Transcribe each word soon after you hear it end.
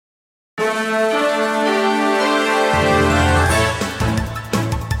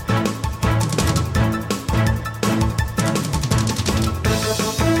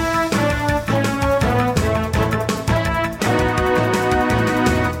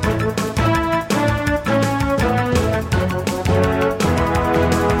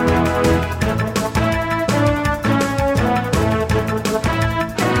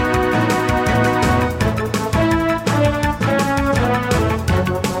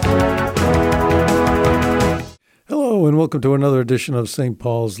Welcome to another edition of St.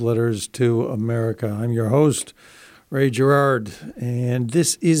 Paul's Letters to America. I'm your host, Ray Gerard, and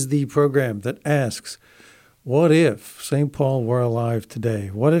this is the program that asks, what if St. Paul were alive today?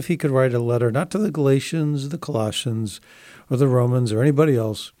 What if he could write a letter, not to the Galatians, the Colossians, or the Romans, or anybody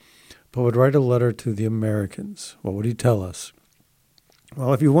else, but would write a letter to the Americans? What would he tell us?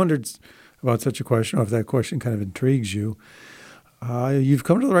 Well, if you wondered about such a question, or if that question kind of intrigues you, you've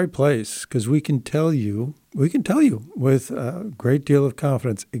come to the right place, because we can tell you with a great deal of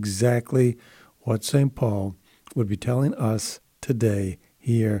confidence exactly what St. Paul would be telling us today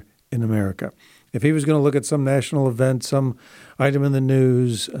here in America. If he was going to look at some national event, some item in the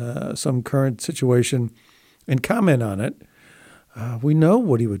news, some current situation, and comment on it, we know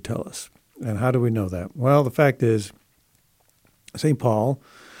what he would tell us. And how do we know that? Well, the fact is, St. Paul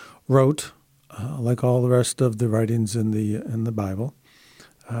wrote, like all the rest of the writings in the Bible,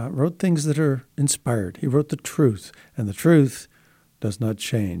 wrote things that are inspired. He wrote the truth, and the truth does not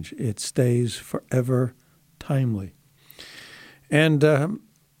change. It stays forever timely. And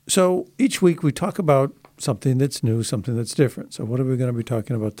so each week we talk about something that's new, something that's different. So what are we going to be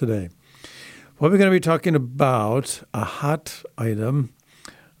talking about today? Well, we're going to be talking about a hot item,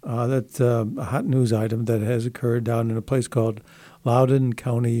 a hot news item that has occurred down in a place called Loudoun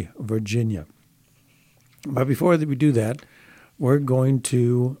County, Virginia. But before we do that, we're going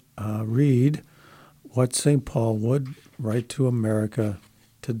to read what St. Paul would write to America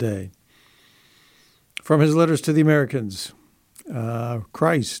today. From his letters to the Americans,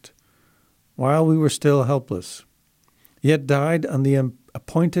 Christ, while we were still helpless, yet died on the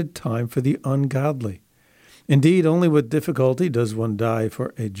appointed time for the ungodly. Indeed, only with difficulty does one die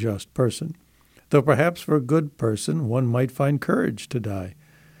for a just person, though perhaps for a good person one might find courage to die.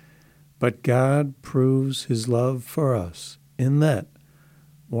 But God proves his love for us in that,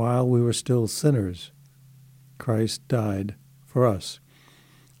 while we were still sinners, Christ died for us.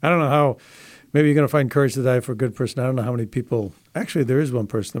 I don't know how, maybe you're going to find courage to die for a good person. I don't know how many people, actually there is one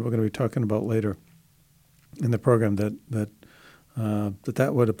person that we're going to be talking about later in the program that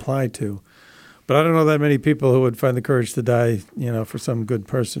would apply to. But I don't know that many people who would find the courage to die, for some good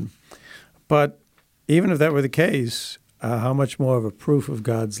person. But even if that were the case, how much more of a proof of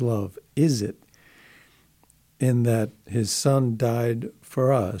God's love is it in that his son died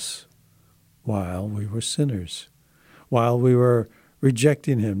for us while we were sinners, while we were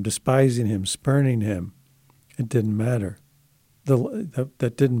rejecting him, despising him, spurning him? It didn't matter.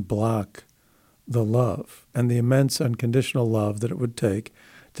 That didn't block the love and the immense unconditional love that it would take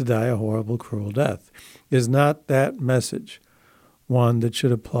to die a horrible, cruel death. Is not that message one that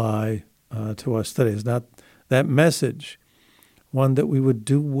should apply to us today? Is not that message one that we would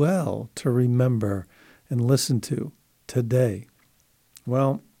do well to remember and listen to today?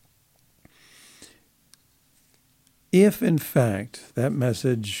 Well, if in fact that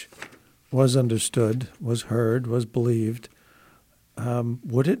message was understood, was heard, was believed,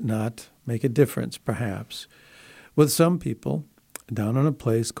 would it not make a difference, perhaps, with some people down in a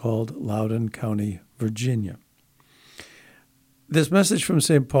place called Loudoun County, Virginia? This message from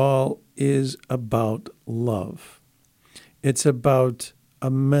St. Paul is about love. It's about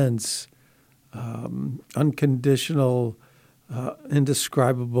immense, unconditional,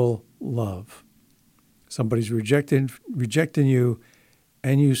 indescribable love. Somebody's rejecting you,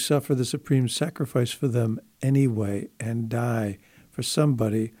 and you suffer the supreme sacrifice for them anyway and die for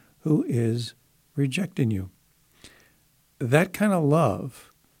somebody who is rejecting you. That kind of love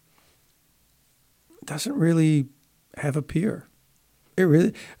doesn't really have a peer. It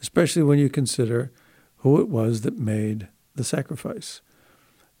really, especially when you consider who it was that made the sacrifice.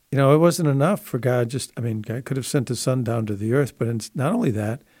 It wasn't enough for God God could have sent his son down to the earth, but not only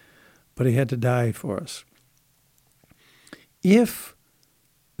that, but he had to die for us. If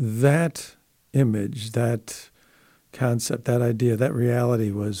that image, that concept, that idea, that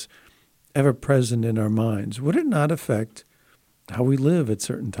reality was ever present in our minds, would it not affect how we live at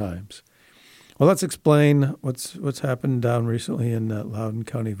certain times? Well, let's explain what's happened down recently in Loudoun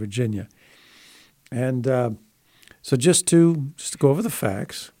County, Virginia. And so just to go over the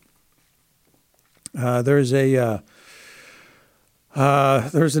facts, there is a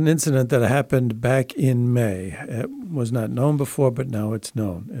There's an incident that happened back in May. It was not known before, but now it's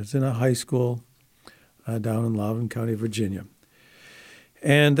known. It's in a high school down in Loudoun County, Virginia.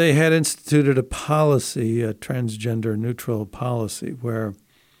 And they had instituted a policy, a transgender neutral policy, where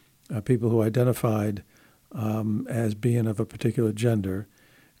people who identified as being of a particular gender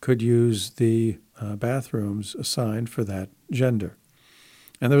could use the bathrooms assigned for that gender.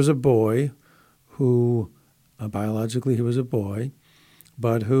 And there was a boy who, biologically he was a boy,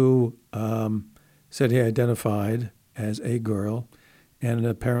 but who said he identified as a girl and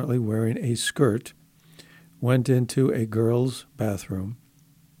apparently wearing a skirt, went into a girl's bathroom.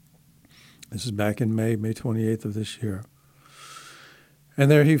 This is back in May 28th of this year. And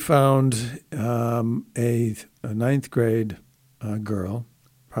there he found a ninth grade girl,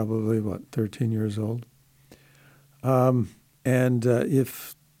 probably, 13 years old.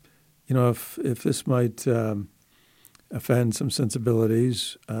 If this might offend some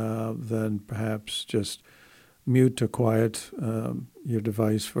sensibilities, then perhaps just mute or quiet your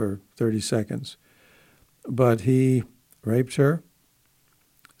device for 30 seconds. But he raped her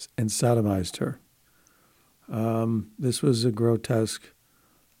and sodomized her. This was a grotesque,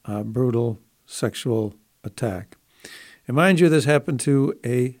 brutal sexual attack. And mind you, this happened to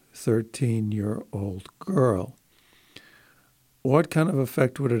a 13-year-old girl. What kind of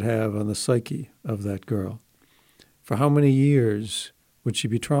effect would it have on the psyche of that girl? For how many years would she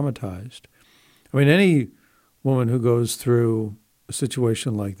be traumatized? I mean, any woman who goes through a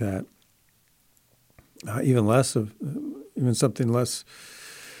situation like that, even something less,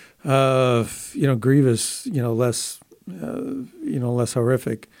 grievous, less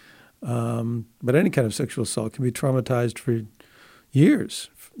horrific. But any kind of sexual assault can be traumatized for years.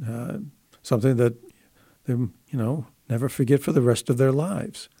 Something that they, never forget for the rest of their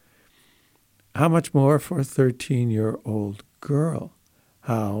lives. How much more for a 13-year-old girl?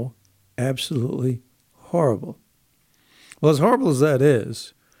 How absolutely horrible. Well, as horrible as that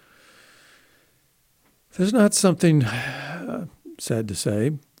is, there's not something, sad to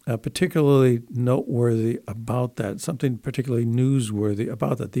say, particularly noteworthy about that, something particularly newsworthy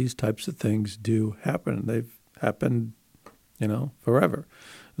about that. These types of things do happen. They've happened, forever,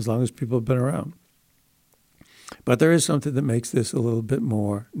 as long as people have been around. But there is something that makes this a little bit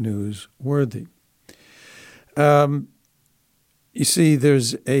more newsworthy. You see,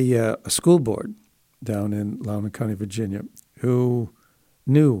 there's a school board down in Loudoun County, Virginia, who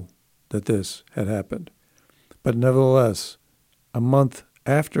knew that this had happened. But nevertheless, a month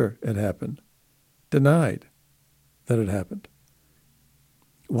after it happened, denied that it happened.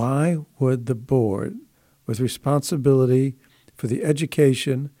 Why would the board, with responsibility for the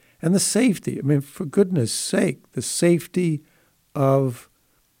education and the safety, for goodness sake, the safety of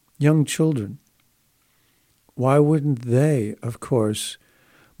young children, why wouldn't they, of course,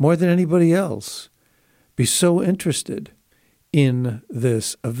 more than anybody else, be so interested in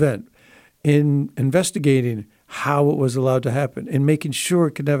this event, in investigating how it was allowed to happen, in making sure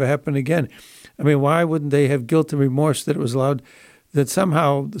it could never happen again? Why wouldn't they have guilt and remorse that it was allowed, that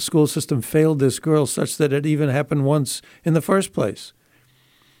somehow the school system failed this girl such that it even happened once in the first place?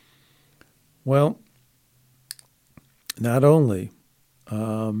 Well, not only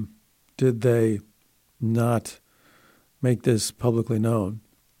did they not make this publicly known,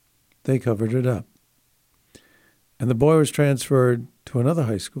 they covered it up. And the boy was transferred to another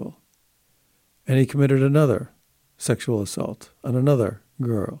high school, and he committed another sexual assault on another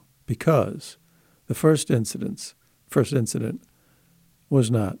girl because the first incident was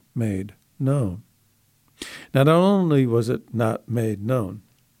not made known. Now, not only was it not made known,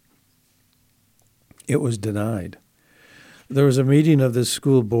 it was denied. There was a meeting of this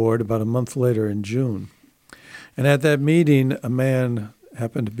school board about a month later in June. And at that meeting, a man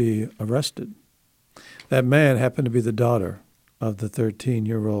happened to be arrested. That man happened to be the daughter of the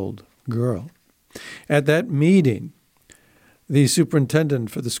 13-year-old girl. At that meeting, the superintendent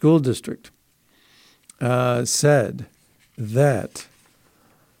for the school district said that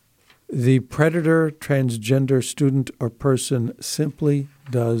the predator transgender student or person simply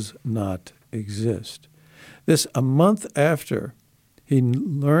does not exist. This a month after he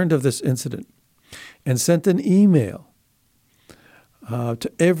learned of this incident and sent an email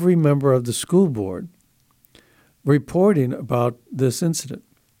to every member of the school board reporting about this incident.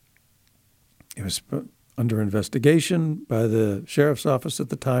 It was under investigation by the sheriff's office at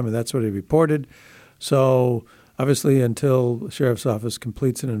the time, and that's what he reported. So obviously until the sheriff's office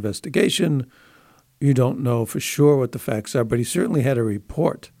completes an investigation, you don't know for sure what the facts are, but he certainly had a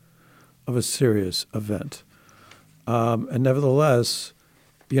report of a serious event. And nevertheless,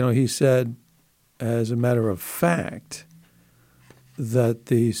 he said, as a matter of fact, that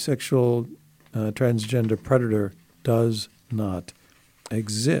the sexual transgender predator does not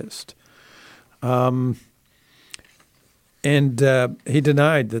exist. And he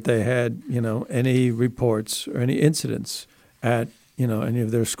denied that they had, any reports or any incidents at, any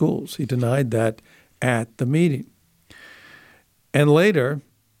of their schools. He denied that at the meeting. And later,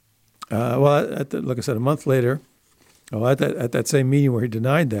 like I said, a month later, at that same meeting where he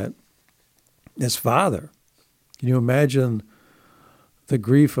denied that, his father, can you imagine the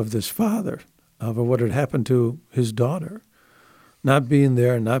grief of this father over what had happened to his daughter? Not being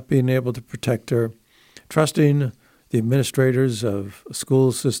there, not being able to protect her, trusting the administrators of a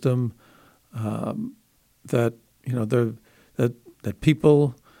school system that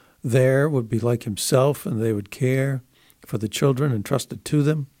people there would be like himself and they would care for the children and trust it to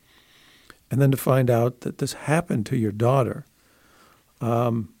them. And then to find out that this happened to your daughter.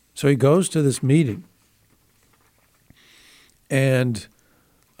 So he goes to this meeting, and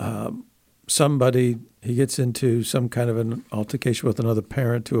he gets into some kind of an altercation with another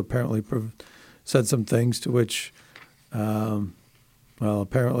parent who apparently said some things to which,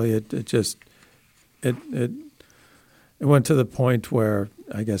 apparently it went to the point where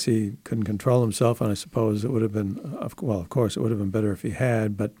I guess he couldn't control himself, and I suppose it would have been, of course, it would have been better if he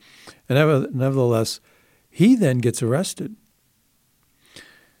had. But nevertheless, he then gets arrested.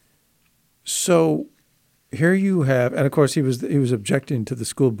 So here you have, and of course he was objecting to the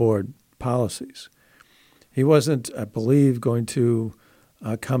school board policies. He wasn't, I believe, going to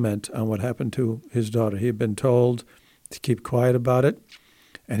comment on what happened to his daughter. He had been told to keep quiet about it,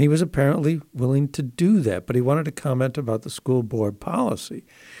 and he was apparently willing to do that, but he wanted to comment about the school board policy.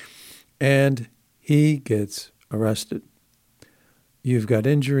 And he gets arrested. You've got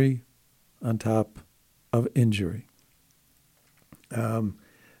injury on top of injury.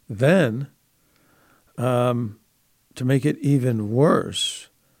 Then, to make it even worse,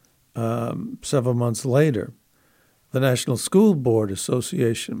 several months later, the National School Board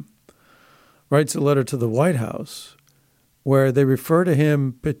Association writes a letter to the White House where they refer to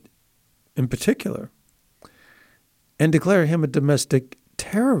him in particular and declare him a domestic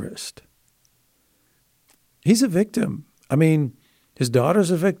terrorist. He's a victim. I mean, his daughter's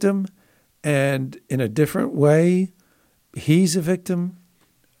a victim, and in a different way, he's a victim.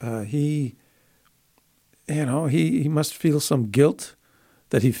 He must feel some guilt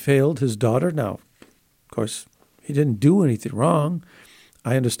that he failed his daughter. Now, of course, he didn't do anything wrong.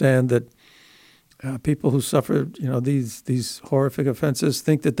 I understand that people who suffered, these horrific offenses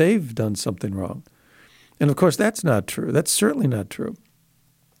think that they've done something wrong. And of course, that's not true. That's certainly not true.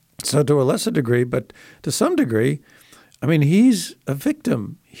 So to a lesser degree, but to some degree, I mean, he's a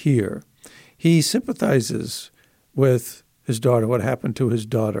victim here. He sympathizes with his daughter, what happened to his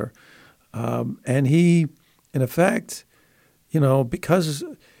daughter. And he, in effect, because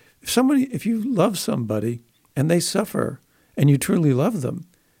if you love somebody and they suffer and you truly love them,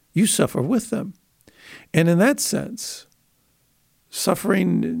 you suffer with them. And in that sense,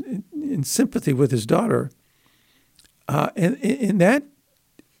 suffering in sympathy with his daughter, in that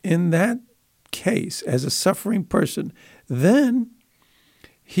case, as a suffering person, then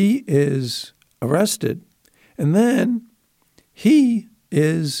he is arrested, and then he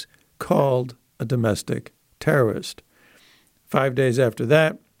is called a domestic terrorist. 5 days after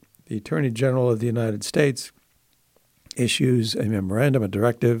that, the Attorney General of the United States issues a memorandum, a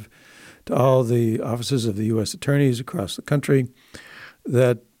directive, to all the offices of the U.S. attorneys across the country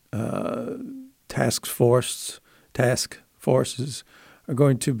that task forces are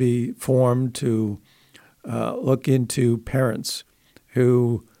going to be formed to look into parents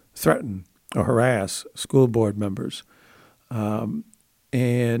who threaten or harass school board members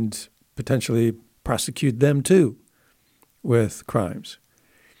and potentially prosecute them too with crimes.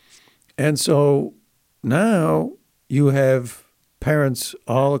 And so now you have parents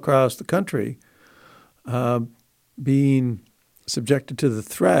all across the country being subjected to the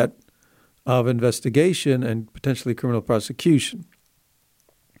threat of investigation and potentially criminal prosecution.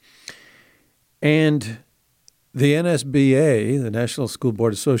 And the NSBA, the National School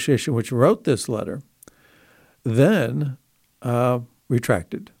Board Association, which wrote this letter, then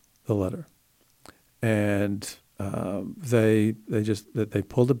retracted the letter. And they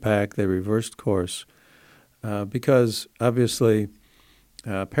pulled it back, they reversed course, because obviously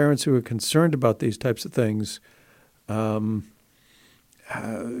parents who are concerned about these types of things, they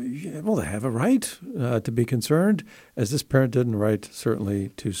have a right to be concerned, as this parent didn't right certainly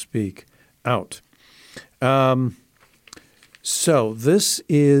to speak out. So this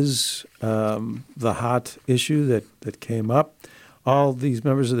is the hot issue that came up. All these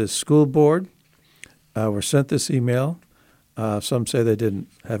members of this school board were sent this email Some say they didn't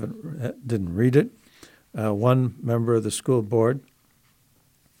read it. One member of the school board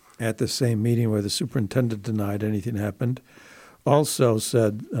at the same meeting where the superintendent denied anything happened also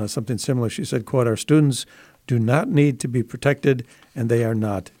said something similar. She said, quote, "Our students do not need to be protected and they are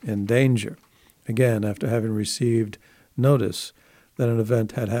not in danger." Again, after having received notice that an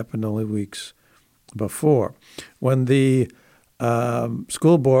event had happened only weeks before. When the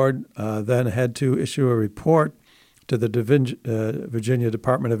school board then had to issue a report to the Virginia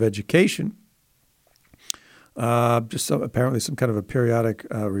Department of Education, apparently some kind of a periodic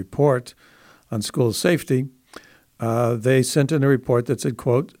report on school safety, they sent in a report that said,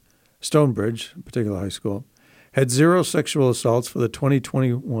 quote, "Stonebridge, a particular high school, had 0 sexual assaults for the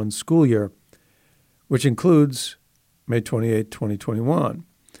 2021 school year, which includes May 28, 2021.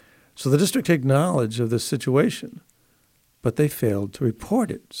 So the district had knowledge of this situation, but they failed to report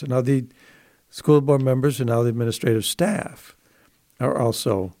it. So now the school board members and now the administrative staff are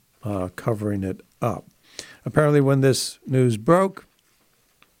also covering it up. Apparently when this news broke,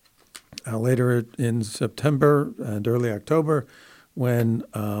 later in September and early October, when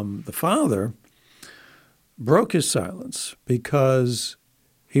the father broke his silence because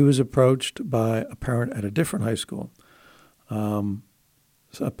he was approached by a parent at a different high school,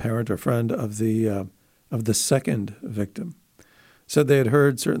 a parent or friend of the second victim, said they had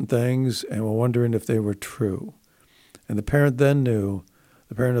heard certain things and were wondering if they were true. And the parent then knew,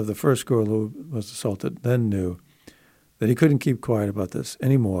 the parent of the first girl who was assaulted then knew that he couldn't keep quiet about this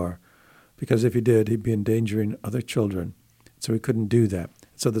anymore, because if he did, he'd be endangering other children. So he couldn't do that.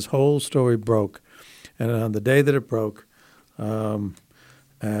 So this whole story broke. And on the day that it broke,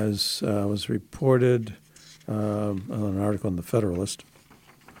 as was reported on an article in The Federalist,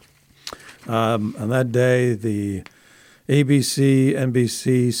 on that day, the ABC,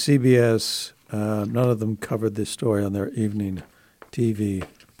 NBC, CBS, none of them covered this story on their evening TV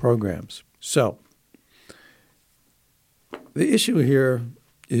programs. So the issue here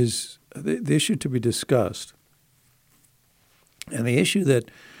is the issue to be discussed, and the issue that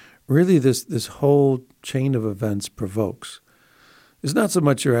really this whole chain of events provokes is not so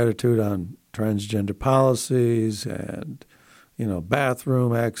much your attitude on transgender policies and,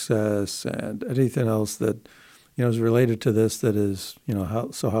 bathroom access and anything else that, is related to this that is,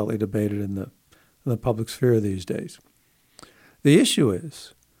 so hotly debated in the public sphere these days. The issue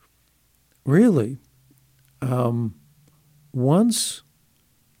is really once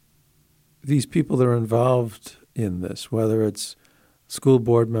these people that are involved in this, whether it's school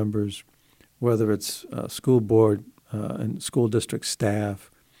board members, whether it's school board and school district staff,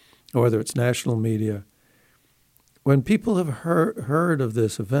 or whether it's national media, when people have heard of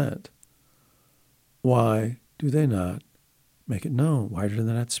this event, why do they not make it known? Why do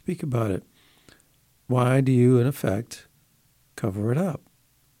they not speak about it? Why do you, in effect, cover it up?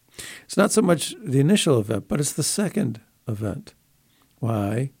 It's not so much the initial event, but it's the second event.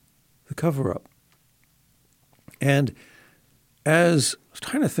 Why the cover-up? And as I was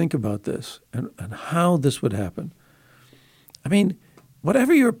trying to think about this and how this would happen, I mean,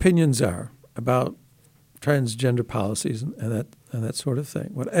 whatever your opinions are about transgender policies and that sort of thing,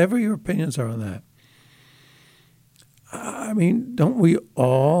 whatever your opinions are on that, I mean, don't we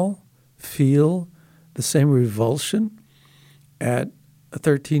all feel the same revulsion at a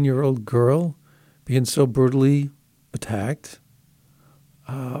 13-year-old girl being so brutally attacked?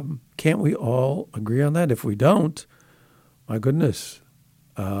 Can't we all agree on that? If we don't, my goodness,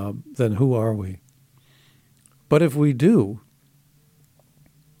 then who are we? But if we do,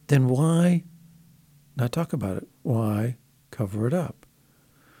 then why not talk about it? Why cover it up?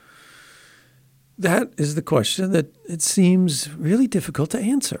 That is the question that it seems really difficult to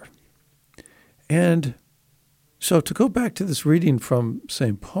answer. And so to go back to this reading from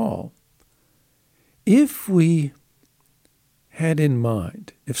St. Paul, if we had in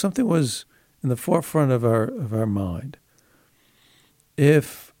mind, if something was in the forefront of our mind,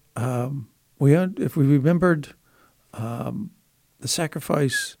 if we remembered the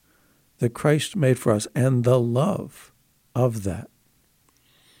sacrifice that Christ made for us and the love of that,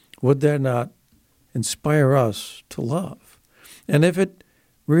 would that not inspire us to love? And if it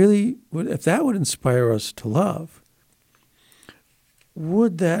really would, if that would inspire us to love,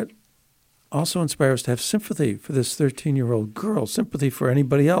 would that also inspire us to have sympathy for this 13-year-old girl, sympathy for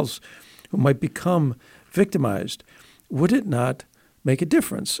anybody else who might become victimized? Would it not make a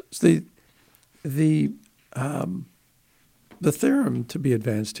difference? The theorem to be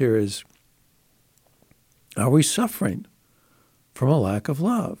advanced here is, are we suffering from a lack of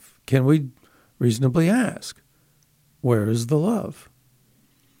love? Can we reasonably ask, where is the love?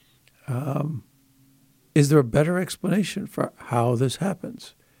 is there a better explanation for how this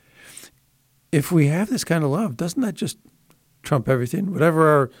happens? If we have this kind of love, doesn't that just trump everything? Whatever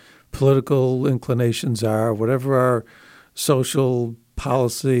our political inclinations are, whatever our social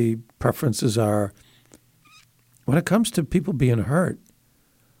policy preferences are, when it comes to people being hurt,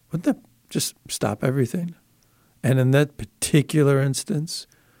 wouldn't that just stop everything? And in that particular instance,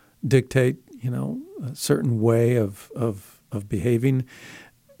 dictate, a certain way of behaving.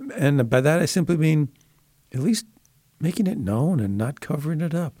 And by that I simply mean at least making it known and not covering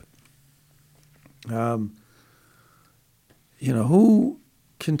it up. Who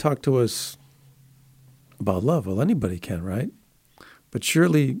can talk to us about love? Well, anybody can, right? But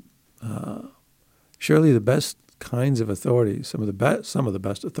surely the best kinds of authorities, some of the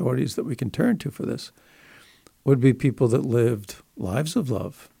best authorities that we can turn to for this, would be people that lived lives of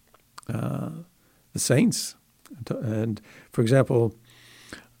love, the saints. And for example,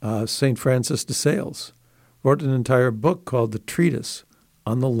 St. Francis de Sales wrote an entire book called The Treatise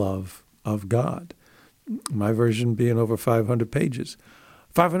on the Love of God. My version being over 500 pages.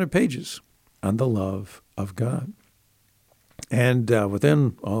 500 pages on the love of God. And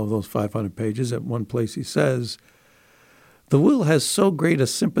within all of those 500 pages, at one place he says, the will has so great a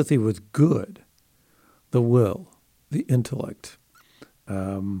sympathy with good, the will, the intellect.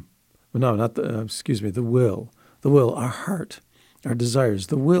 The will, our heart, our desires.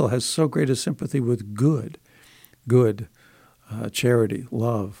 The will has so great a sympathy with good, charity,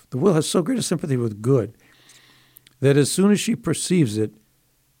 love. The will has so great a sympathy with good that as soon as she perceives it,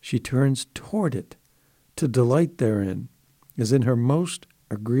 she turns toward it to delight therein as in her most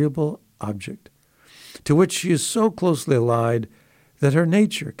agreeable object, to which she is so closely allied that her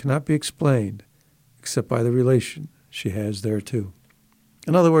nature cannot be explained except by the relation she has thereto.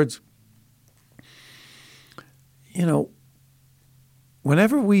 In other words,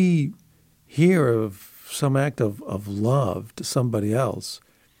 whenever we hear of some act of love to somebody else,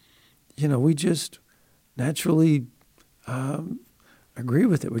 we just naturally agree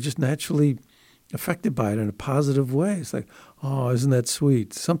with it. We're just naturally affected by it in a positive way. It's like, oh, isn't that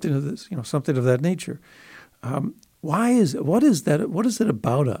sweet? Something of this, something of that nature. What is it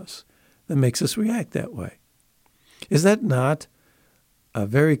about us that makes us react that way? Is that not a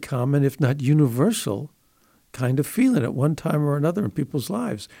very common, if not universal, kind of feeling at one time or another in people's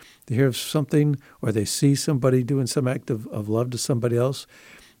lives? They hear of something or they see somebody doing some act of love to somebody else,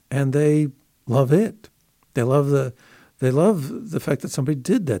 and they love it. They love the fact that somebody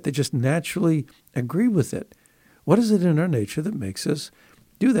did that. They just naturally agree with it. What is it in our nature that makes us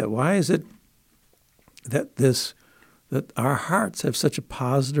do that? Why is it that our hearts have such a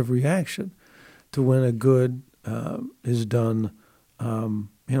positive reaction to when a good is done,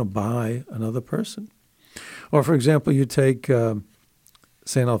 by another person? Or, for example, you take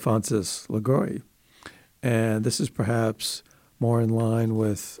St. Alphonsus Liguori, and this is perhaps more in line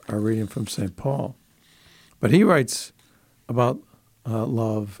with our reading from St. Paul. But he writes about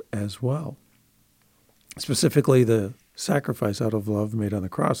love as well, specifically the sacrifice out of love made on the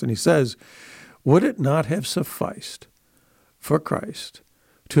cross. And he says, would it not have sufficed for Christ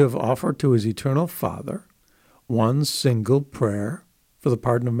to have offered to his eternal Father one single prayer for the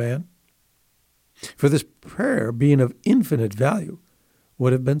pardon of man? For this prayer, being of infinite value,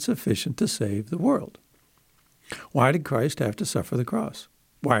 would have been sufficient to save the world. Why did Christ have to suffer the cross?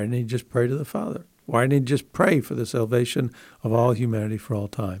 Why didn't he just pray to the Father? Why didn't he just pray for the salvation of all humanity for all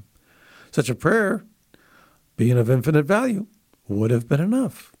time? Such a prayer, being of infinite value, would have been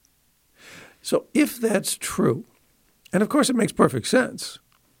enough. So if that's true, and of course it makes perfect sense.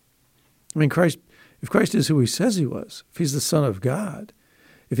 I mean, if Christ is who he says he was, if he's the Son of God,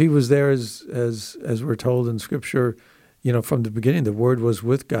 if he was there as we're told in Scripture, from the beginning, the Word was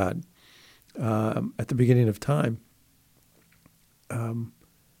with God at the beginning of time,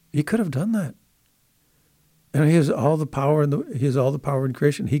 he could have done that. And he has all the power in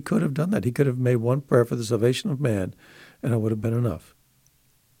creation. He could have done that. He could have made one prayer for the salvation of man, and it would have been enough.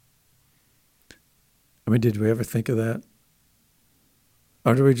 I mean, did we ever think of that?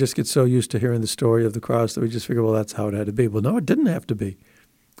 Or do we just get so used to hearing the story of the cross that we just figure, well, that's how it had to be? Well, no, it didn't have to be.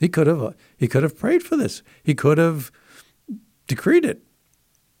 He could have prayed for this. He could have decreed it.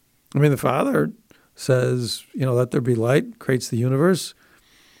 I mean, the Father says, let there be light, creates the universe.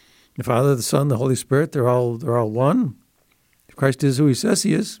 The Father, the Son, the Holy Spirit, they're all one. If Christ is who he says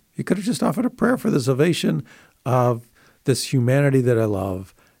he is, he could have just offered a prayer for the salvation of this humanity that I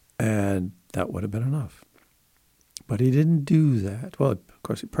love, and that would have been enough. But he didn't do that. Well, of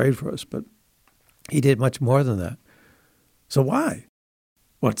course, he prayed for us, but he did much more than that. So why?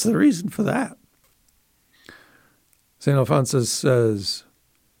 What's the reason for that? St. Alphonsus says,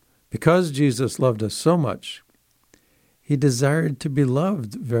 Because Jesus loved us so much, he desired to be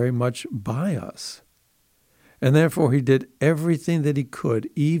loved very much by us. And therefore he did everything that he could,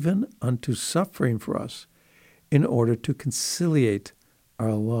 even unto suffering for us, in order to conciliate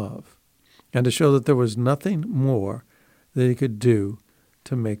our love and to show that there was nothing more that he could do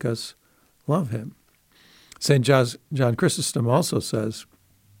to make us love him. St. John Chrysostom also says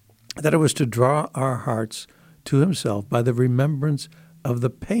that it was to draw our hearts to himself by the remembrance of the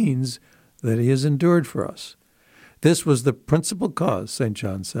pains that he has endured for us. This was the principal cause, St.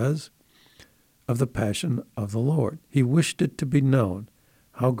 John says, of the passion of the Lord. He wished it to be known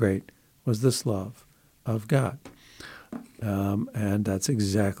how great was this love of God. And that's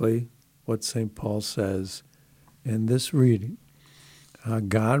exactly what St. Paul says in this reading.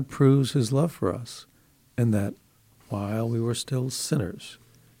 God proves his love for us in that while we were still sinners,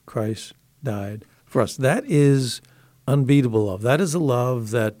 Christ died for us. That is unbeatable love. That is a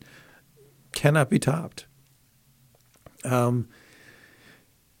love that cannot be topped. So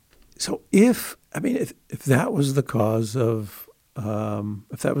if that was the cause of,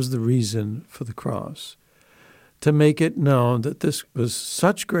 if that was the reason for the cross, to make it known that this was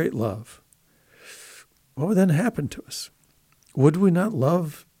such great love, what would then happen to us? Would we not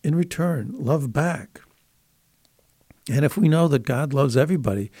love in return, love back? And if we know that God loves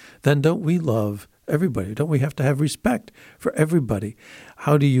everybody, then don't we love everybody? Don't we have to have respect for everybody?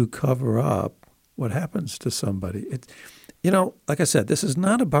 How do you cover up what happens to somebody? Like I said, this is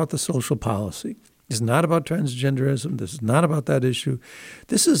not about the social policy. This is not about transgenderism. This is not about that issue.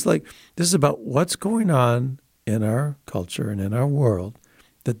 This is about what's going on in our culture and in our world,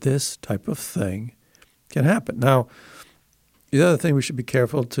 that this type of thing can happen. Now, the other thing we should be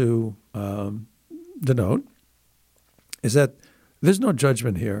careful to denote is that there's no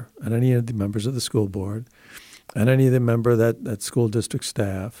judgment here on any of the members of the school board, on any of the member of that school district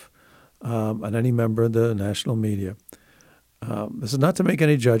staff, on any member of the national media. This is not to make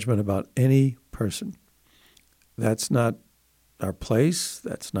any judgment about any person. That's not our place.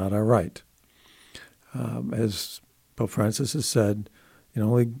 That's not our right. As Pope Francis has said,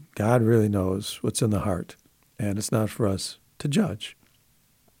 only God really knows what's in the heart, and it's not for us to judge.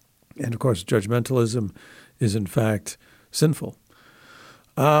 And of course, judgmentalism is in fact sinful.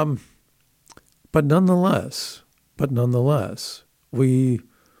 But nonetheless, we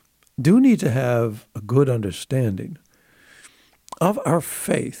do need to have a good understanding of our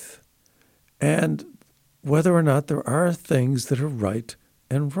faith and whether or not there are things that are right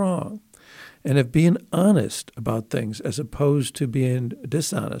and wrong. And of being honest about things as opposed to being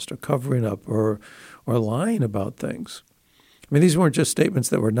dishonest or covering up or lying about things. I mean, these weren't just statements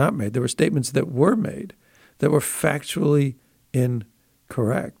that were not made. They were statements that were made that were factually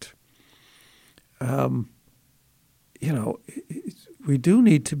incorrect. We do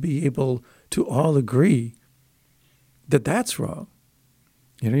need to be able to all agree that that's wrong.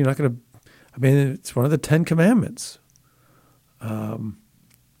 You're not going to, it's one of the 10 Commandments.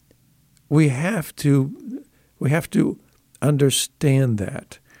 We have to understand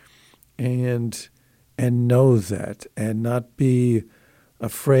that and know that and not be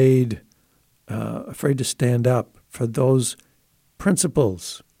afraid to stand up for those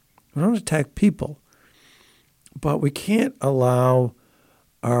principles. We don't attack people, but we can't allow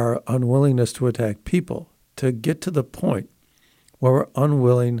our unwillingness to attack people to get to the point where we're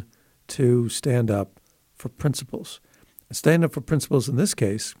unwilling to stand up for principles. And stand up for principles in this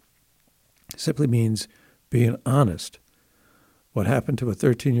case simply means being honest. What happened to a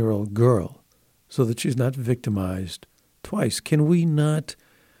 13-year-old girl so that she's not victimized twice? Can we not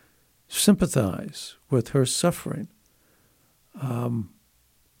sympathize with her suffering?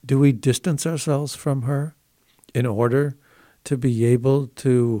 Do we distance ourselves from her in order to be able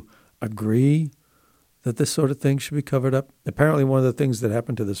to agree that this sort of thing should be covered up? Apparently one of the things that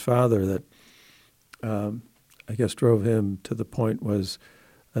happened to this father that I guess drove him to the point was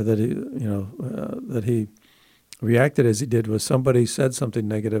that he reacted as he did was somebody said something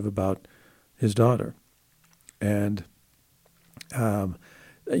negative about his daughter. And,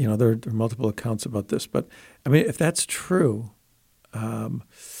 there are multiple accounts about this. But, if that's true, can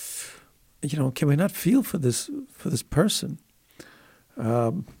we not feel for this person?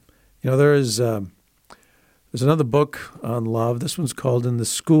 There's another book on love. This one's called In the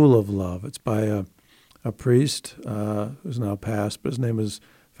School of Love. It's by a priest who's now passed, but his name is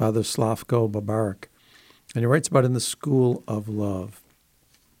Father Slavko Babarik. And he writes about In the School of Love.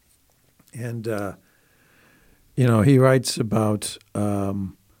 And, he writes about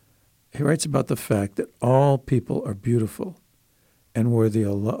the fact that all people are beautiful and worthy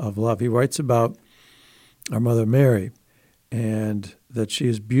of love. He writes about our Mother Mary and that she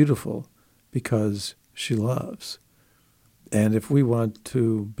is beautiful because she loves. And if we want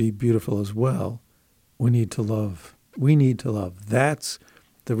to be beautiful as well, we need to love. We need to love. That's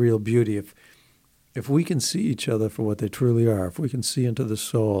the real beauty. If we can see each other for what they truly are, if we can see into the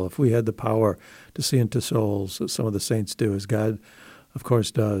soul, if we had the power to see into souls, as some of the saints do, as God, of course,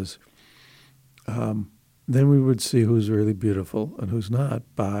 does, then we would see who's really beautiful and who's not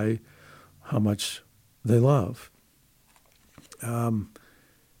by how much they love. Father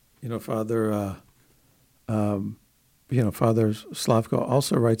Slavko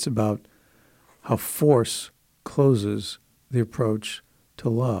also writes about how force closes the approach to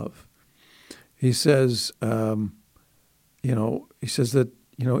love. He says, that,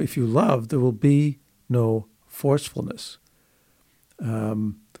 if you love, there will be no forcefulness.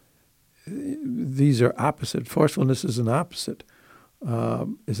 These are opposite. Forcefulness is an opposite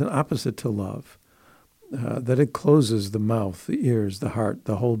to love. That it closes the mouth, the ears, the heart,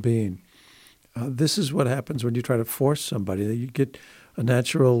 the whole being. This is what happens when you try to force somebody. You get a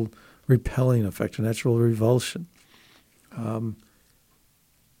natural repelling effect, a natural revulsion.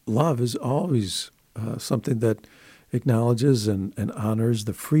 Love is always something that acknowledges and honors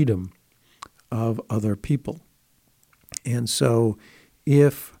the freedom of other people. And so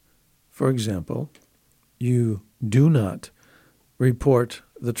if, for example, you do not report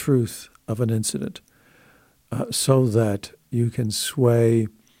the truth of an incident so that you can sway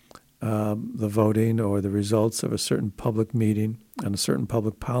the voting or the results of a certain public meeting and a certain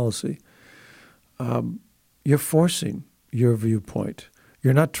public policy, you're forcing your viewpoint.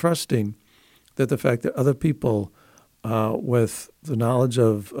 You're not trusting that the fact that other people with the knowledge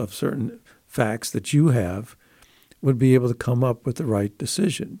of certain facts that you have would be able to come up with the right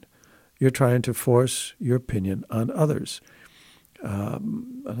decision. You're trying to force your opinion on others.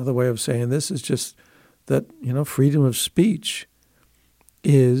 Another way of saying this is just that, freedom of speech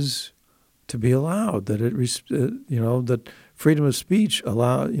is to be allowed, that that freedom of speech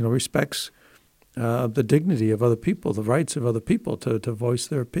respects the dignity of other people, the rights of other people to voice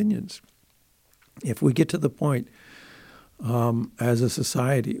their opinions. If we get to the point as a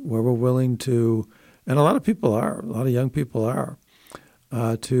society where we're willing to, and a lot of people are, a lot of young people are,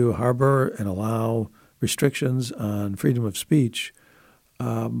 to harbor and allow restrictions on freedom of speech,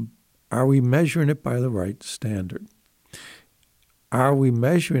 are we measuring it by the right standard? Are we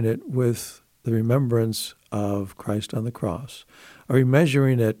measuring it with the remembrance of Christ on the cross? Are we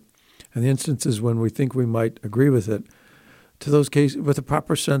measuring it in the instances when we think we might agree with it, to those cases with a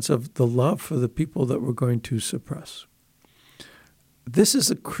proper sense of the love for the people that we're going to suppress? This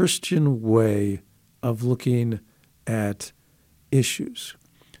is a Christian way of looking at issues,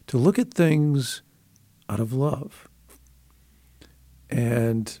 to look at things out of love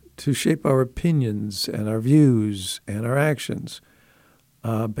and to shape our opinions and our views and our actions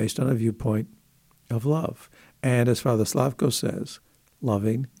based on a viewpoint of love. And as Father Slavko says,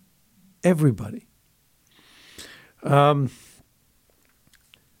 loving everybody. To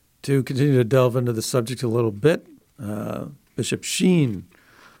continue to delve into the subject a little bit, Bishop Sheen,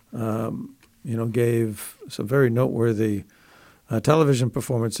 gave some very noteworthy television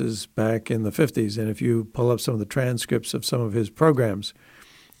performances back in the 50s. And if you pull up some of the transcripts of some of his programs,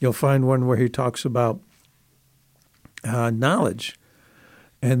 you'll find one where he talks about knowledge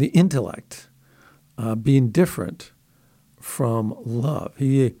and the intellect being different from love.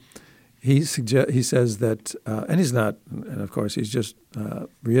 He says that, and he's not, and of course he's just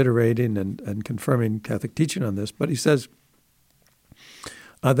reiterating and confirming Catholic teaching on this, but he says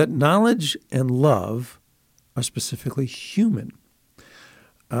that knowledge and love are specifically human.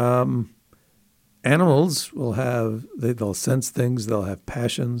 Animals will have, they'll sense things, they'll have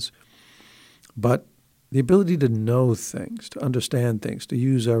passions, but the ability to know things, to understand things, to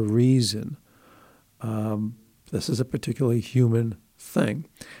use our reason, this is a particularly human thing,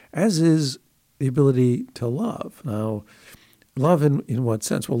 as is the ability to love. Now, love in what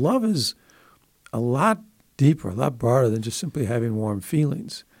sense? Well, love is a lot deeper, a lot broader than just simply having warm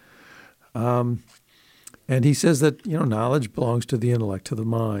feelings. And he says that, knowledge belongs to the intellect, to the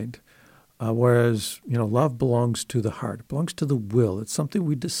mind, whereas, love belongs to the heart, it belongs to the will. It's something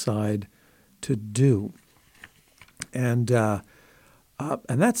we decide to do. And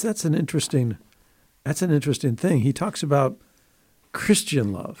that's an interesting thing. He talks about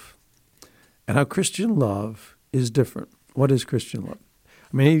Christian love and how Christian love is different. What is Christian love?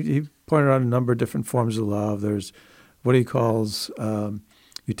 I mean, he pointed out a number of different forms of love. There's what he calls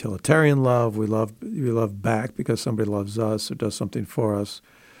utilitarian love. We love back because somebody loves us or does something for us.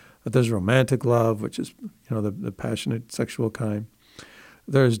 But there's romantic love, which is the passionate sexual kind.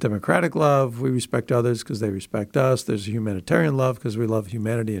 There's democratic love. We respect others because they respect us. There's humanitarian love because we love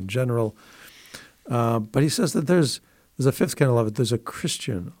humanity in general. But he says that there's a fifth kind of love. There's a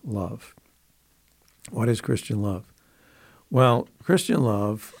Christian love. What is Christian love? Well, Christian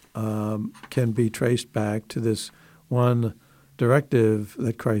love can be traced back to this one directive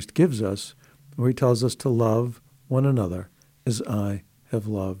that Christ gives us, where he tells us to love one another as I have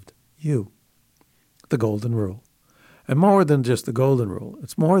loved you. The golden rule. And more than just the golden rule.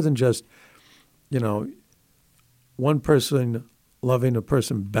 It's more than just, one person loving a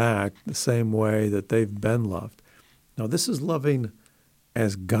person back the same way that they've been loved. No, this is loving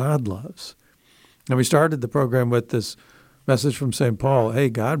as God loves. And we started the program with this message from St. Paul. Hey,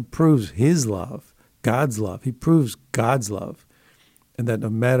 God proves his love, God's love. He proves God's love. And that no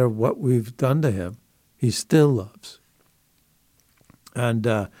matter what we've done to him, he still loves. And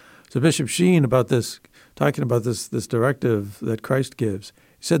so Bishop Sheen, talking about this directive that Christ gives,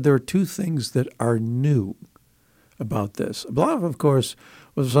 he said there are two things that are new about this. Love, of course,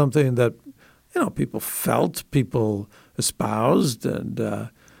 was something that, people felt, people espoused,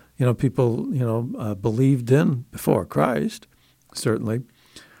 and, people, believed in before Christ, certainly.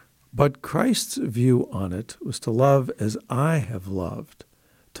 But Christ's view on it was to love as I have loved,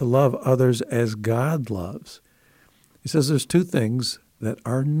 to love others as God loves. He says there's two things that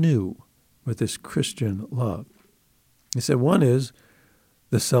are new with this Christian love. He said one is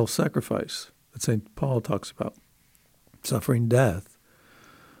the self-sacrifice that St. Paul talks about, suffering death,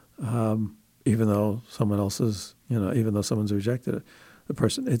 even though someone else's, even though someone's rejected the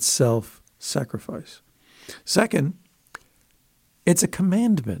person. It's self-sacrifice. Second, it's a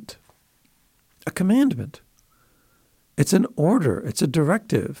commandment. A commandment. It's an order. It's a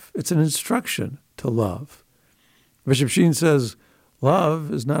directive. It's an instruction to love. Bishop Sheen says,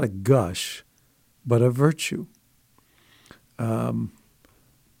 love is not a gush, but a virtue.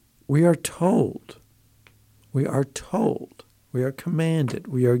 We are told, we are commanded,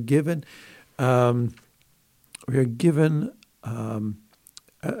 we are given a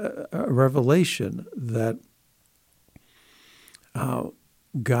revelation that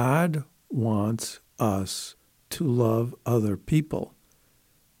God wants us to love other people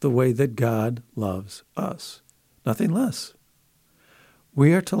the way that God loves us, nothing less.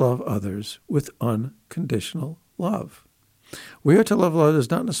 We are to love others with unconditional love. We are to love others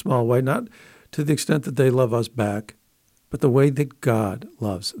not in a small way, not to the extent that they love us back, but the way that God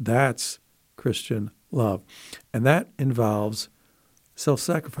loves. That's Christian love. And that involves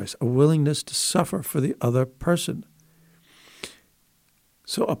self-sacrifice, a willingness to suffer for the other person.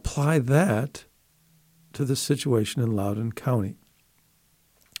 So apply that to the situation in Loudoun County,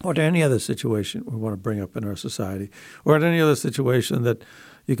 or to any other situation we want to bring up in our society, or at any other situation that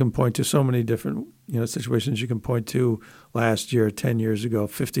you can point to. So many different situations you can point to last year, 10 years ago,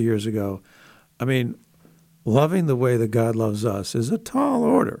 50 years ago. I mean, loving the way that God loves us is a tall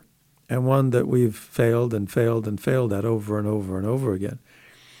order, and one that we've failed and failed and failed at over and over and over again.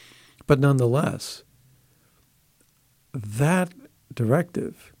 But nonetheless, that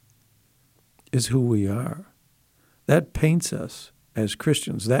directive is who we are. That paints us as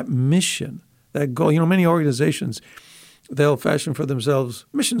Christians, that mission, that goal. Many organizations, they'll fashion for themselves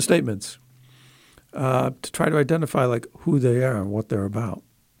mission statements to try to identify who they are and what they're about.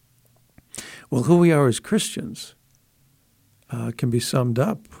 Well, who we are as Christians can be summed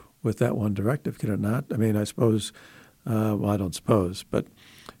up with that one directive, can it not? I mean, I suppose, I don't suppose, but,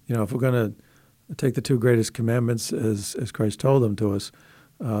 if we're going to take the two greatest commandments as Christ told them to us,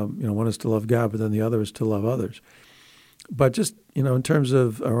 one is to love God, but then the other is to love others. But just, in terms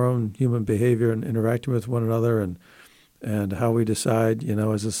of our own human behavior and interacting with one another and how we decide,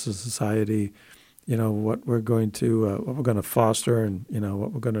 as a society, what we're going to foster and,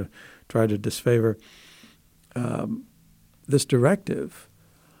 what we're going to try to disfavor. This directive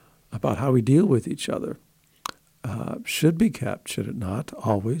about how we deal with each other should be kept, should it not,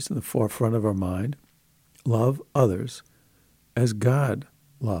 always in the forefront of our mind. Love others as God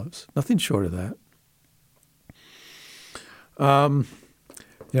loves. Nothing short of that.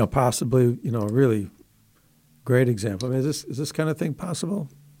 Possibly, a really great example. I mean, is this kind of thing possible?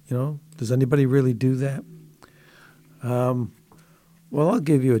 Does anybody really do that? Well, I'll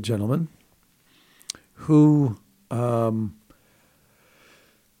give you a gentleman who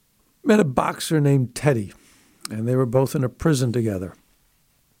met a boxer named Teddy, and they were both in a prison together.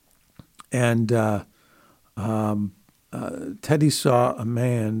 And Teddy saw a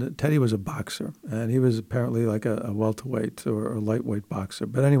man. Teddy was a boxer, and he was apparently like a welterweight or a lightweight boxer.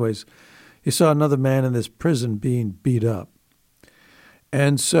 But anyways, he saw another man in this prison being beat up.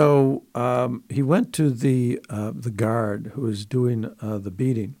 And so he went to the guard who was doing the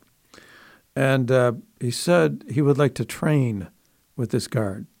beating, and he said he would like to train with this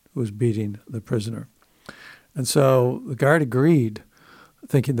guard who was beating the prisoner. And so the guard agreed,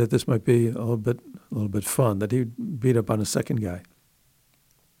 thinking that this might be a little bit fun, that he'd beat up on a second guy.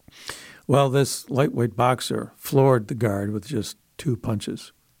 Well, this lightweight boxer floored the guard with just 2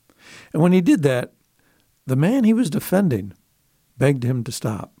 punches. And when he did that, the man he was defending begged him to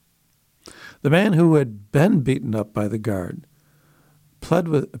stop. The man who had been beaten up by the guard pled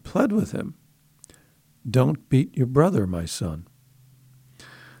with him, "Don't beat your brother, my son."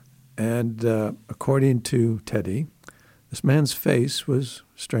 And according to Teddy, this man's face was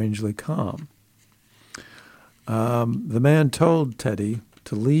strangely calm. The man told Teddy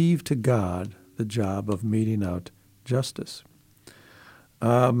to leave to God the job of meting out justice.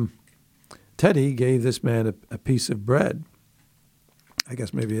 Teddy gave this man a piece of bread. I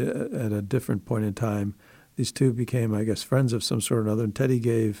guess maybe at a different point in time, these two became, I guess, friends of some sort or another, and Teddy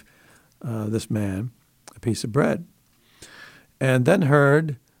gave this man a piece of bread. And then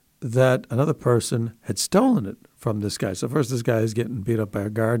heard that another person had stolen it from this guy. So first this guy is getting beat up by a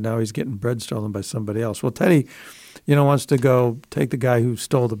guard. Now he's getting bread stolen by somebody else. Well, Teddy, wants to go take the guy who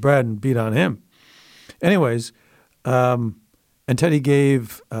stole the bread and beat on him. Anyways, and Teddy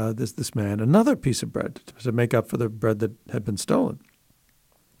gave this man another piece of bread to make up for the bread that had been stolen.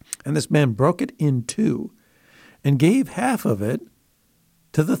 And this man broke it in 2 and gave half of it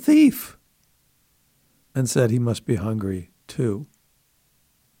to the thief and said he must be hungry too.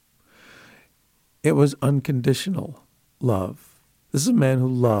 It was unconditional love. This is a man who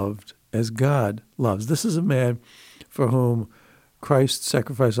loved as God loves. This is a man for whom Christ's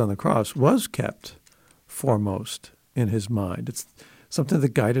sacrifice on the cross was kept foremost in his mind. It's something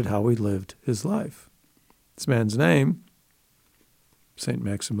that guided how he lived his life. This man's name, St.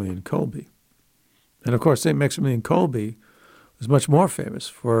 Maximilian Kolbe. And of course, St. Maximilian Kolbe was much more famous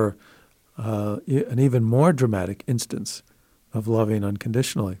for an even more dramatic instance of loving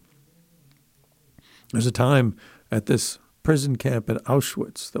unconditionally. There's a time at this prison camp at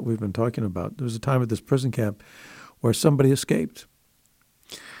Auschwitz that we've been talking about. There was a time at this prison camp where somebody escaped.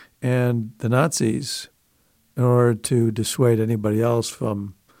 And the Nazis, in order to dissuade anybody else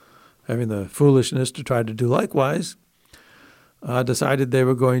from having the foolishness to try to do likewise, decided they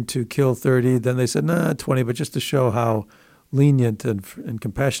were going to kill 30. Then they said, 20, but just to show how lenient and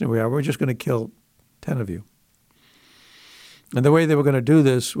compassionate we are, we're just going to kill 10 of you. And the way they were going to do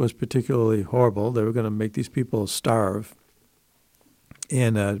this was particularly horrible. They were going to make these people starve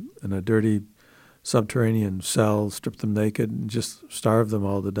in a dirty subterranean cell, strip them naked, and just starve them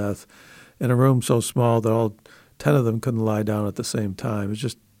all to death in a room so small that all 10 of them couldn't lie down at the same time. It's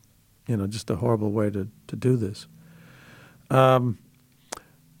just, just a horrible way to do this. But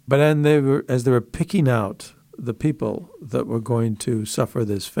then as they were picking out the people that were going to suffer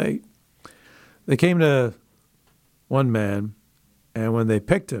this fate, they came to one man, and when they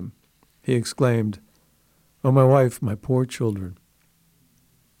picked him, he exclaimed, "Oh, my wife, my poor children."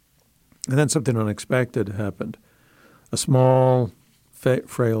 And then something unexpected happened. A small,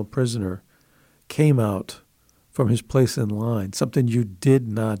 frail prisoner came out from his place in line, something you did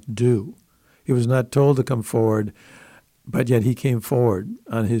not do. He was not told to come forward, but yet he came forward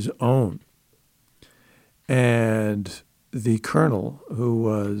on his own. And the colonel who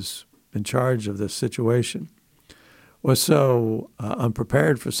was in charge of this situation was so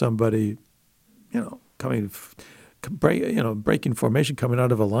unprepared for somebody, breaking formation, coming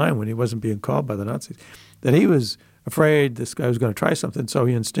out of a line when he wasn't being called by the Nazis, that he was afraid this guy was going to try something, so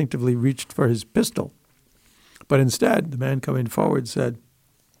he instinctively reached for his pistol. But instead, the man coming forward said,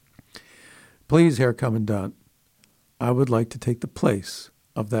 "Please, Herr Commandant, I would like to take the place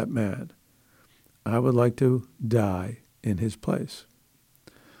of that man. I would like to die in his place."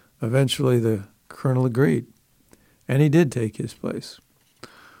 Eventually, the colonel agreed, and he did take his place.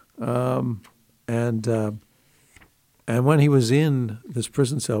 And when he was in this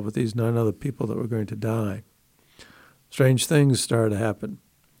prison cell with these 9 other people that were going to die, strange things started to happen.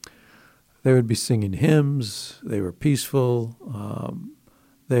 They would be singing hymns. They were peaceful.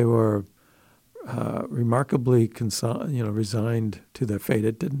 They were remarkably resigned to their fate.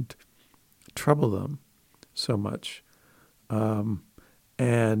 It didn't trouble them so much.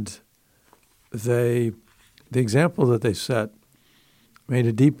 And the example that they set made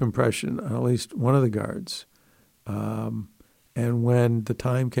a deep impression on at least one of the guards. And when the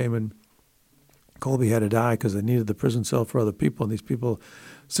time came and Kolbe had to die because they needed the prison cell for other people, and these people,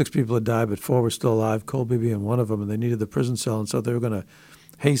 6 people had died, but 4 were still alive, Kolbe being one of them, and they needed the prison cell, and so they were going to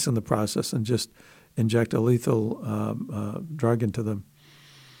hasten the process and just inject a lethal drug into them.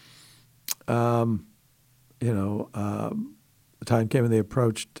 the time came and they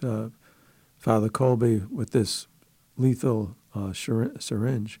approached Father Colby with this lethal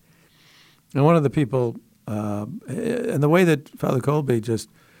syringe. And one of the people, and the way that Father Colby just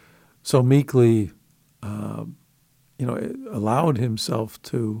so meekly, allowed himself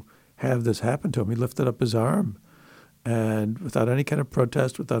to have this happen to him. He lifted up his arm and without any kind of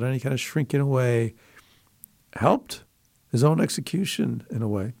protest, without any kind of shrinking away, helped his own execution in a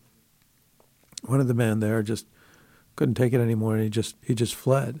way. One of the men there just couldn't take it anymore, and he just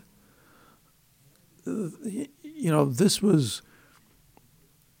fled. This was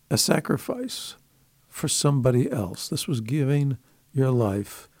a sacrifice for somebody else. This was giving your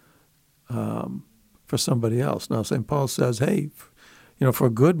life for somebody else. Now, St. Paul says, hey, for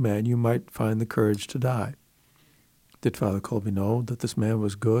a good man, you might find the courage to die. Did Father Colby know that this man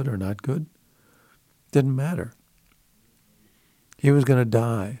was good or not good? Didn't matter. He was going to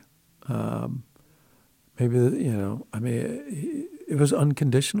die. It was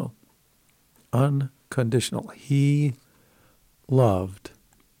unconditional. Unconditional. He loved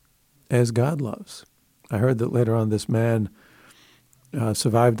as God loves. I heard that later on this man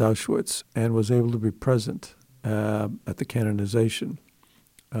survived Auschwitz and was able to be present at the canonization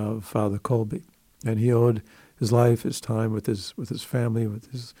of Father Colby. And he owed his life, his time with his family,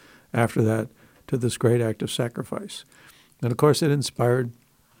 after that, to this great act of sacrifice. And of course, it inspired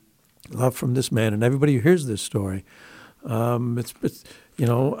love from this man. And everybody who hears this story, is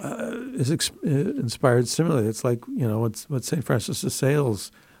inspired similarly. It's like, what St. Francis of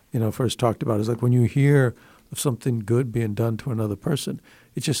Sales, first talked about. Is like when you hear of something good being done to another person,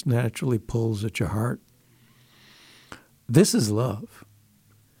 it just naturally pulls at your heart. This is love.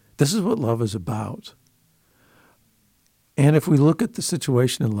 This is what love is about. And if we look at the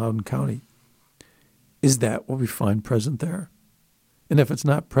situation in Loudoun County, is that what we find present there? And if it's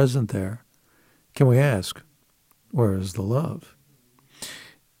not present there, can we ask, where is the love?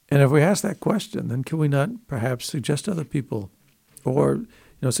 And if we ask that question, then can we not perhaps suggest to other people, or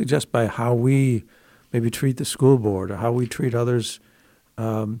suggest by how we maybe treat the school board or how we treat others,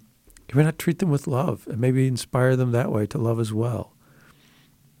 can we not treat them with love and maybe inspire them that way to love as well?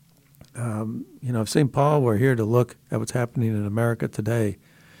 If St. Paul were here to look at what's happening in America today,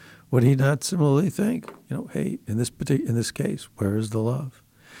 would he not similarly think, hey, in this case, where is the love?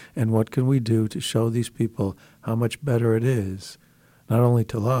 And what can we do to show these people how much better it is, not only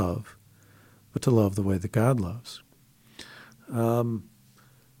to love, but to love the way that God loves? I'll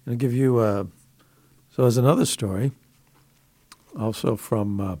give you, so as another story, also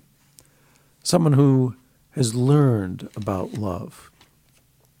from someone who has learned about love.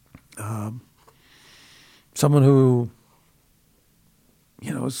 Someone who,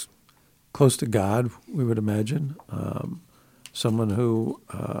 is close to God, we would imagine. Someone who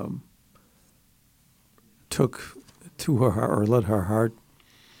took to her heart, or let her heart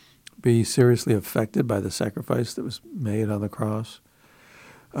be seriously affected by the sacrifice that was made on the cross.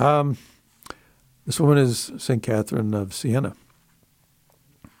 This woman is St. Catherine of Siena.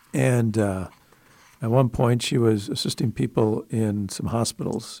 And at one point she was assisting people in some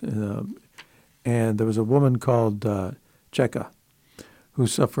hospitals. And there was a woman called Cheka who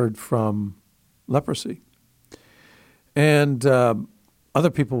suffered from leprosy. And other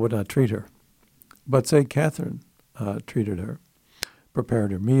people would not treat her. But St. Catherine treated her,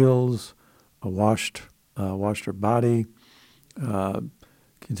 prepared her meals, washed her body,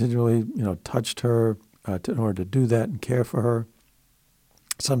 continually, touched her in order to do that and care for her.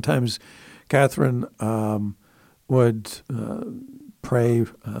 Sometimes Catherine would pray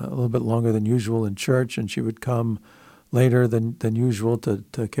a little bit longer than usual in church, and she would come later than usual to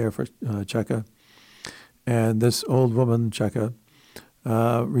care for Cheka. And this old woman, Cheka,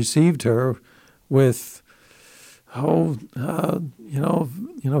 received her with, vile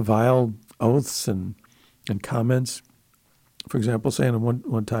oaths and comments. For example, saying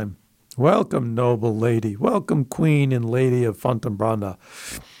one time, "Welcome, noble lady. Welcome, queen and lady of Fontainebleau.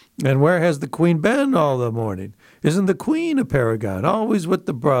 And where has the queen been all the morning? Isn't the queen a paragon, always with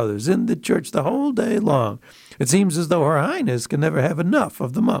the brothers, in the church the whole day long? It seems as though her highness can never have enough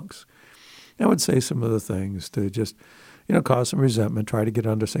of the monks." I would say some of the things to just, cause some resentment, try to get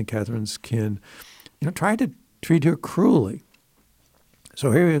under St. Catherine's skin, try to treat her cruelly.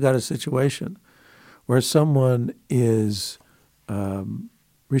 So here you've got a situation where someone is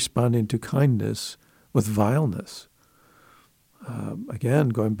responding to kindness with vileness. Again,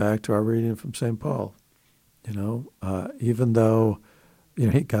 going back to our reading from St. Paul, even though,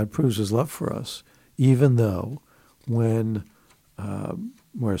 God proves his love for us, even though when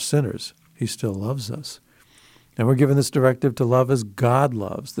we're sinners, he still loves us. And we're given this directive to love as God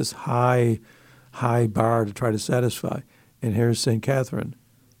loves, this high bar to try to satisfy. And here's St. Catherine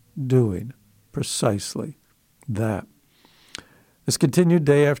doing precisely that. This continued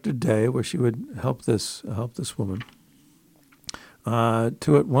day after day, where she would help this woman.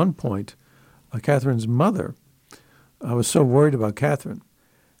 To at one point, Catherine's mother was so worried about Catherine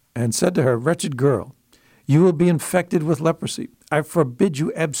and said to her, "Wretched girl, you will be infected with leprosy. I forbid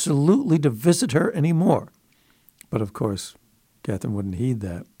you absolutely to visit her anymore." But of course, Catherine wouldn't heed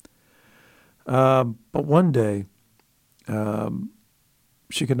that. But one day,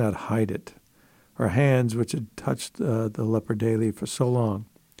 she could not hide it. Her hands, which had touched the leper daily for so long,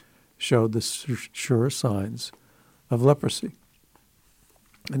 showed the sure signs of leprosy.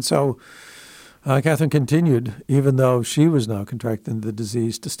 And so Catherine continued, even though she was now contracting the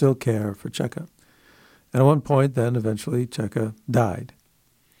disease, to still care for Cheka. And at one point, then, eventually, Cheka died.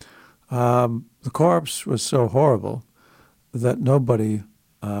 The corpse was so horrible that nobody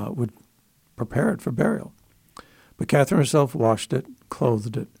would prepare it for burial. But Catherine herself washed it,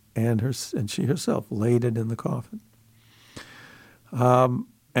 clothed it, and she herself laid it in the coffin.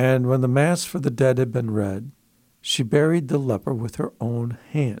 And when the Mass for the dead had been read, she buried the leper with her own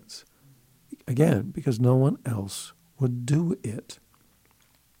hands. Again, because no one else would do it.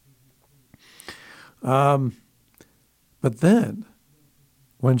 But then,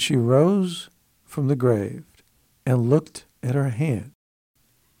 when she rose from the grave and looked at her hand,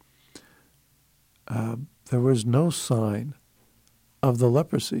 there was no sign of the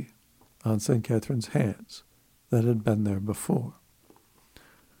leprosy on St. Catherine's hands that had been there before.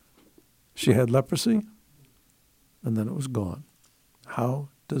 She had leprosy, and then it was gone. How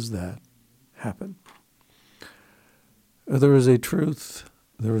does that happen? There is a truth,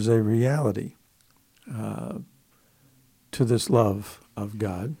 there is a reality to this love of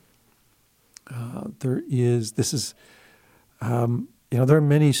God. There are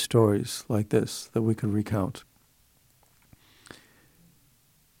many stories like this that we could recount.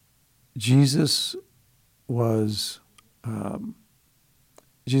 Jesus was our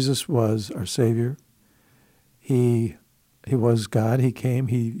Savior. He was God. He came.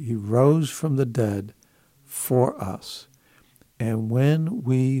 He rose from the dead for us. And when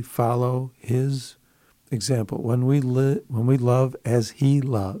we follow His example, when we love as He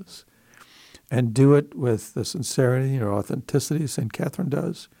loves, and do it with the sincerity or authenticity St. Catherine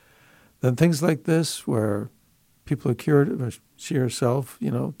does, then things like this, where people are cured, or she herself,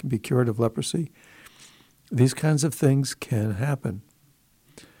 can be cured of leprosy, these kinds of things can happen.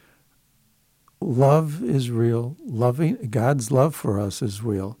 Love is real. God's love for us is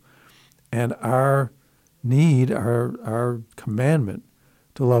real. And our need, our commandment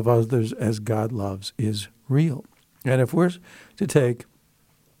to love others as God loves is real. And if we're to take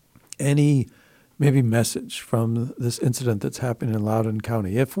any maybe message from this incident that's happening in Loudoun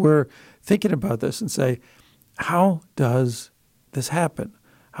County, if we're thinking about this and say, how does this happen?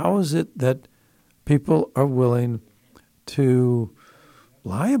 How is it that people are willing to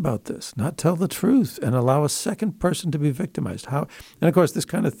lie about this, not tell the truth, and allow a second person to be victimized? How? And of course, this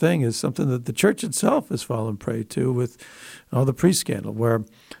kind of thing is something that the church itself has fallen prey to with all the priest scandal, where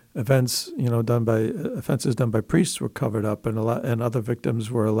offenses done by priests were covered up, and other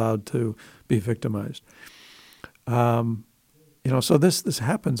victims were allowed to be victimized. So this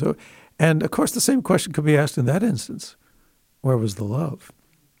happens, and of course, the same question could be asked in that instance: where was the love?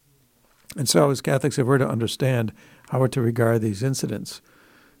 And so, as Catholics, if we're to understand how we're to regard these incidents,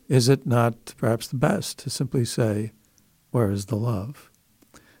 is it not perhaps the best to simply say, where is the love?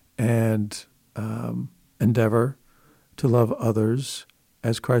 And endeavor to love others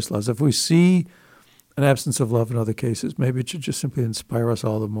as Christ loves. If we see an absence of love in other cases, maybe it should just simply inspire us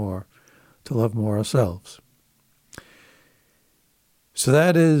all the more to love more ourselves. So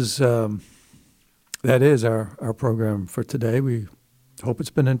that is our program for today. We hope it's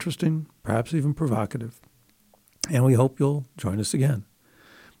been interesting, perhaps even provocative. And we hope you'll join us again.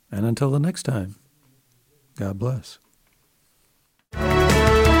 And until the next time, God bless.